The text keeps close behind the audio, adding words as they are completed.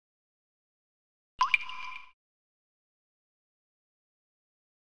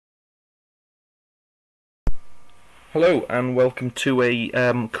Hello and welcome to a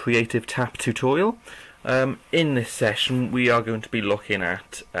Creative Tap tutorial. In this session we are going to be looking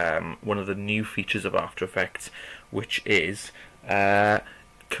at one of the new features of After Effects, which is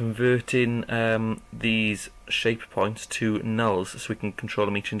converting these shape points to nulls so we can control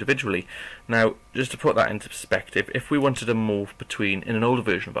them each individually. Now, just to put that into perspective, if we wanted to morph between, in an older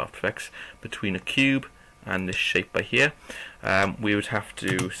version of After Effects, between a cube and this shape by here, we would have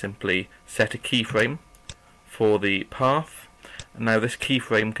to simply set a keyframe for the path. Now this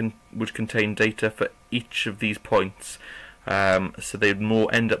keyframe would contain data for each of these points, so they'd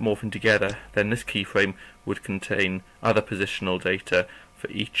end up morphing together. Then this keyframe would contain other positional data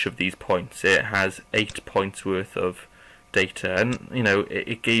for each of these points. It has 8 points worth of data, and you know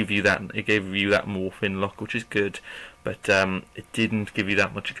it gave you that morphing look, which is good, but it didn't give you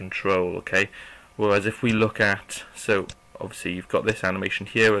that much control. Okay, whereas if we look at, so obviously you've got this animation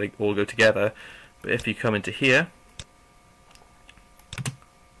here where they all go together. But if you come into here,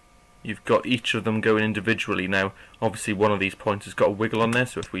 you've got each of them going individually. Now, obviously one of these points has got a wiggle on there,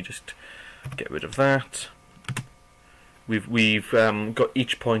 so if we just get rid of that, we've got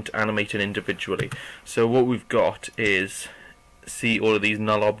each point animated individually. So what we've got is, see all of these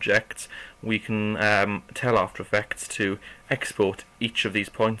null objects, we can tell After Effects to export each of these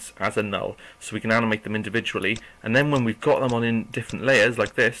points as a null, so we can animate them individually, and then when we've got them on in different layers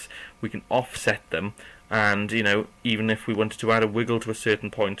like this, we can offset them, and you know, even if we wanted to add a wiggle to a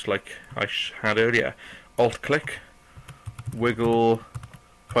certain point like I had earlier, alt click, wiggle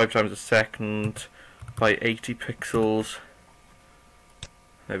 5 times a second by 80 pixels,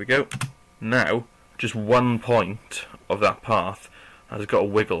 there we go. Now just one point of that path has got a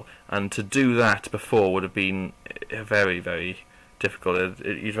wiggle, and to do that before would have been very, very difficult.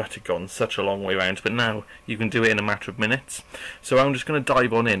 You'd have to go on such a long way around, but now you can do it in a matter of minutes. So I'm just going to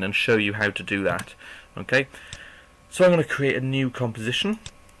dive on in and show you how to do that. Okay, so I'm going to create a new composition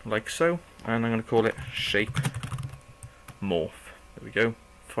like so, and I'm going to call it Shape Morph. There we go,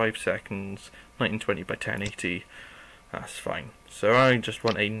 5 seconds, 1920 by 1080. That's fine. So I just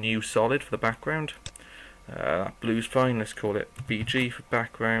want a new solid for the background. That blue's fine, let's call it BG for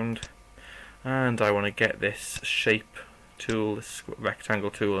background, and I want to get this shape tool, this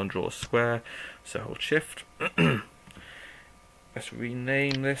rectangle tool, and draw a square, so hold shift. Let's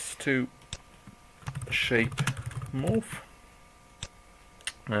rename this to Shape Morph,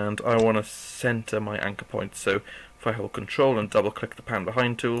 and I want to center my anchor point, so if I hold control and double click the pan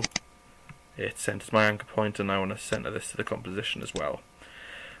behind tool, it centers my anchor point, and I want to center this to the composition as well.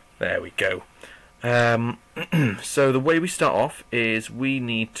 There we go. So the way we start off is we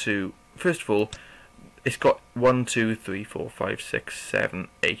need to, first of all, it's got 1, 2, 3, 4, 5, 6, 7,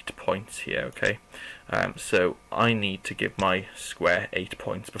 8 points here, okay? So I need to give my square 8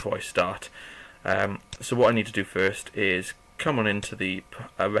 points before I start. So what I need to do first is come on into the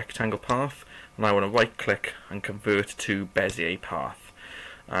rectangle path, and I want to right click and convert to Bezier path.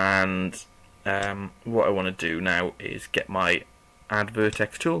 And what I want to do now is get my add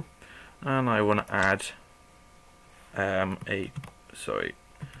vertex tool, and I want to add don't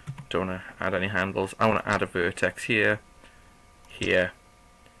want to add any handles. I want to add a vertex here, here,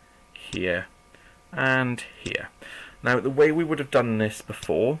 here, and here. Now the way we would have done this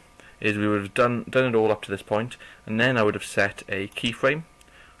before is we would have done it all up to this point, and then I would have set a keyframe,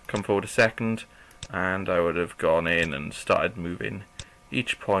 come forward a second, and I would have gone in and started moving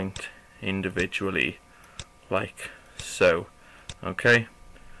each point individually like so, okay?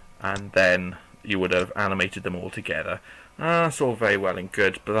 And then you would have animated them all together. That's all very well and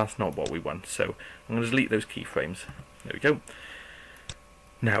good, but that's not what we want, so I'm going to delete those keyframes. There we go.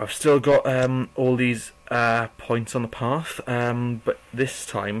 Now I've still got all these points on the path, but this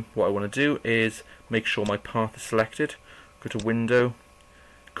time what I want to do is make sure my path is selected. Go to Window,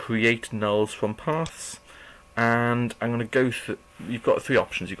 Create Nulls from Paths, and I'm going to go through, you've got 3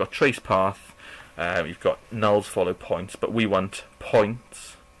 options. You've got Trace Path, you've got Nulls follow points, but we want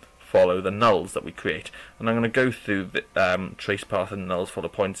points follow the nulls that we create, and I'm going to go through the trace path and nulls follow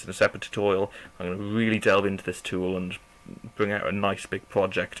points in a separate tutorial. I'm going to really delve into this tool and bring out a nice big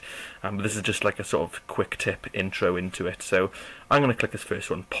project, but this is just like a sort of quick tip intro into it. So I'm going to click this first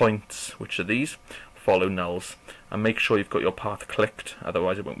one, points, which are these, follow nulls, and make sure you've got your path clicked,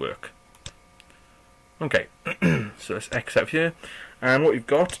 otherwise it won't work. Okay, so let's X out here, and what you've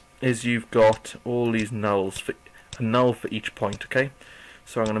got is you've got all these nulls, for a null for each point, okay?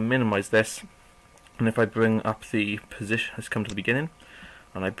 So I'm going to minimize this, and if I bring up the position, let's come to the beginning,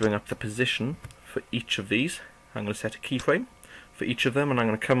 and I bring up the position for each of these, I'm going to set a keyframe for each of them, and I'm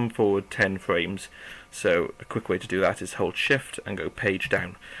going to come forward 10 frames. So a quick way to do that is hold shift and go page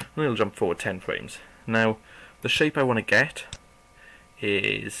down, and it'll jump forward 10 frames. Now the shape I want to get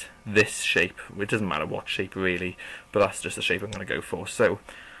is this shape. It doesn't matter what shape really, but that's just the shape I'm going to go for. So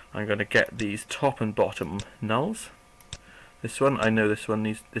I'm going to get these top and bottom nulls. This one, I know this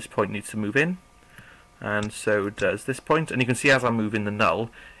point needs to move in, and so does this point. And you can see as I move in the null,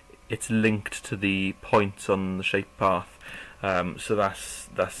 it's linked to the points on the shape path. So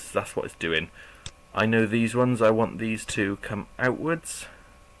that's what it's doing. I know these ones, I want these to come outwards,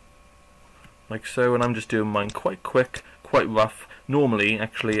 like so, and I'm just doing mine quite quick, quite rough. Normally,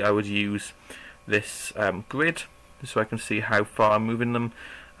 actually, I would use this grid so I can see how far I'm moving them.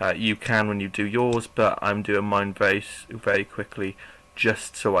 You can when you do yours, but I'm doing mine very quickly,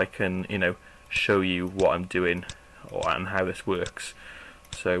 just so I can, you know, show you what I'm doing and how this works.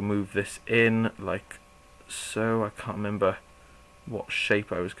 So move this in like so. I can't remember what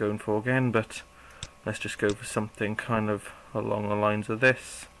shape I was going for again, but let's just go for something kind of along the lines of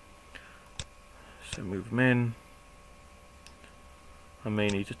this. So move them in. I may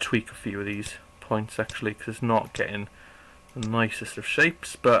need to tweak a few of these points actually, because it's not getting the nicest of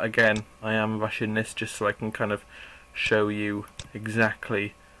shapes, but again, I am rushing this just so I can kind of show you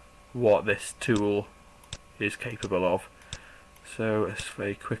exactly what this tool is capable of. So let's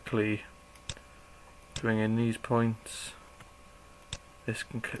very quickly bring in these points.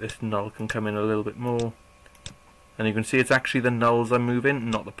 This null can come in a little bit more, and you can see it's actually the nulls I'm moving,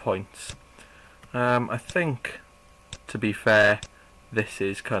 not the points. I think, to be fair, this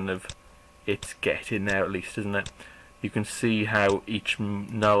is kind of, it's getting there at least, isn't it? You can see how each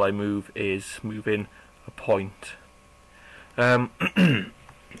null I move is moving a point.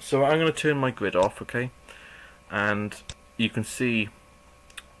 So I'm going to turn my grid off, okay? And you can see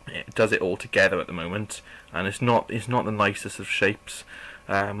it does it all together at the moment, and it's not the nicest of shapes,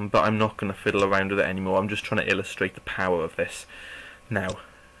 but I'm not going to fiddle around with it anymore. I'm just trying to illustrate the power of this. Now,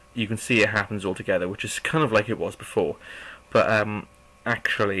 you can see it happens all together, which is kind of like it was before, but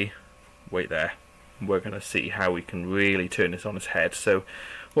actually, wait there. We're going to see how we can really turn this on its head. So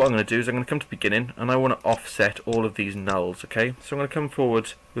what I'm going to do is I'm going to come to beginning, and I want to offset all of these nulls, okay? So I'm going to come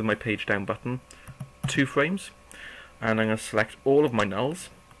forward with my page down button, 2 frames, and I'm going to select all of my nulls,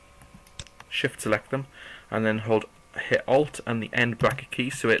 shift select them, and then hit Alt and the end bracket key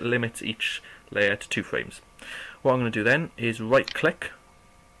so it limits each layer to 2 frames. What I'm going to do then is right click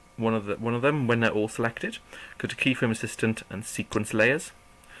one of them when they're all selected, go to Keyframe Assistant and Sequence Layers,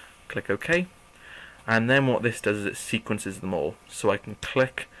 click OK. And then what this does is it sequences them all, so I can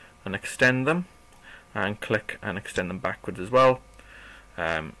click and extend them, and click and extend them backwards as well.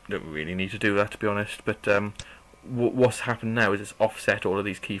 Don't really need to do that, to be honest, but what's happened now is it's offset all of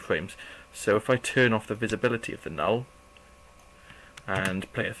these keyframes. So if I turn off the visibility of the null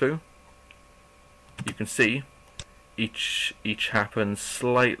and play it through, you can see each happens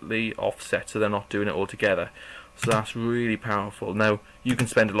slightly offset, so they're not doing it all together. So that's really powerful. Now you can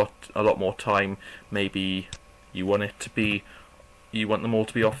spend a lot more time. Maybe you want them all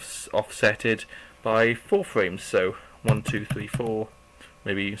to be offsetted by 4 frames. So 1, 2, 3, 4,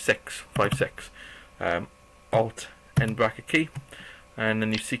 maybe 6, 5, 6. Alt end bracket key, and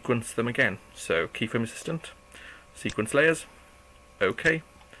then you sequence them again. So Keyframe Assistant, Sequence Layers, OK.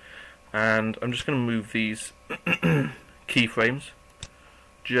 And I'm just going to move these keyframes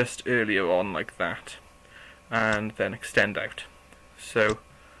just earlier on like that, and then extend out. So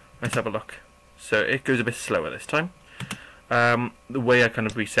let's have a look. So it goes a bit slower this time. The way I kind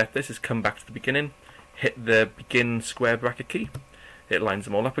of reset this is come back to the beginning, hit the begin square bracket key, it lines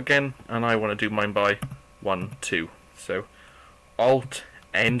them all up again, and I want to do mine by 1, 2. So Alt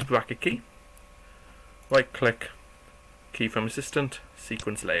end bracket key, right click, Keyframe Assistant,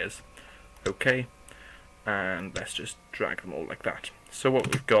 Sequence Layers, OK, and let's just drag them all like that. So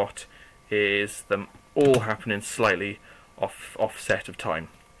what we've got is them all happening slightly offset of time.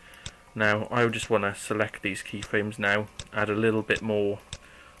 Now I just want to select these keyframes now, add a little bit more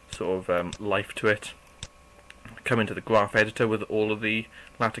sort of life to it. Come into the graph editor with all of the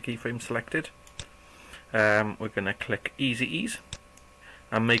latter keyframes selected. We're going to click Easy Ease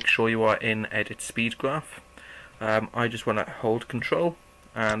and make sure you are in Edit Speed Graph. I just want to hold Control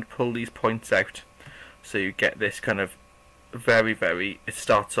and pull these points out, so you get this kind of it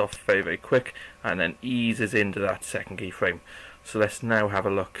starts off very quick and then eases into that second keyframe. So let's now have a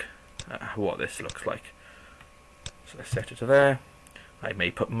look at what this looks like. So let's set it to there. I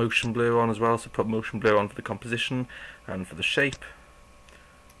may put motion blur on as well, so put motion blur on for the composition and for the shape.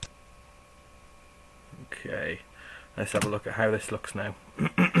 Okay, let's have a look at how this looks now. So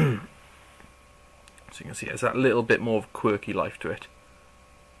you can see there's that little bit more of quirky life to it.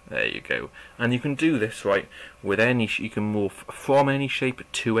 There you go. And you can do this, right, with any, you can morph from any shape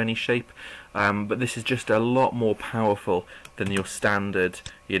to any shape, but this is just a lot more powerful than your standard,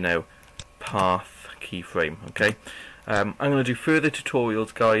 you know, path keyframe, okay? I'm going to do further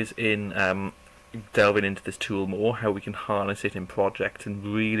tutorials, guys, in delving into this tool more, how we can harness it in projects and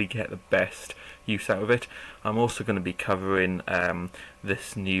really get the best use out of it. I'm also going to be covering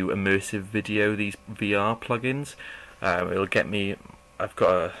this new immersive video, these VR plugins. It'll get me, I've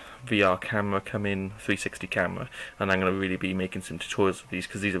got a VR camera coming, 360 camera, and I'm going to really be making some tutorials of these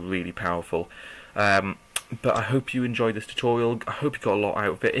because these are really powerful. But I hope you enjoyed this tutorial. I hope you got a lot out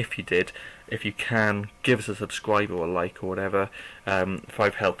of it. If you did, if you can, give us a subscribe or a like or whatever. If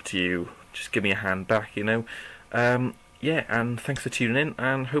I've helped you, just give me a hand back, you know. Yeah, and thanks for tuning in,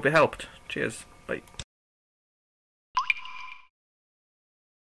 and hope it helped. Cheers.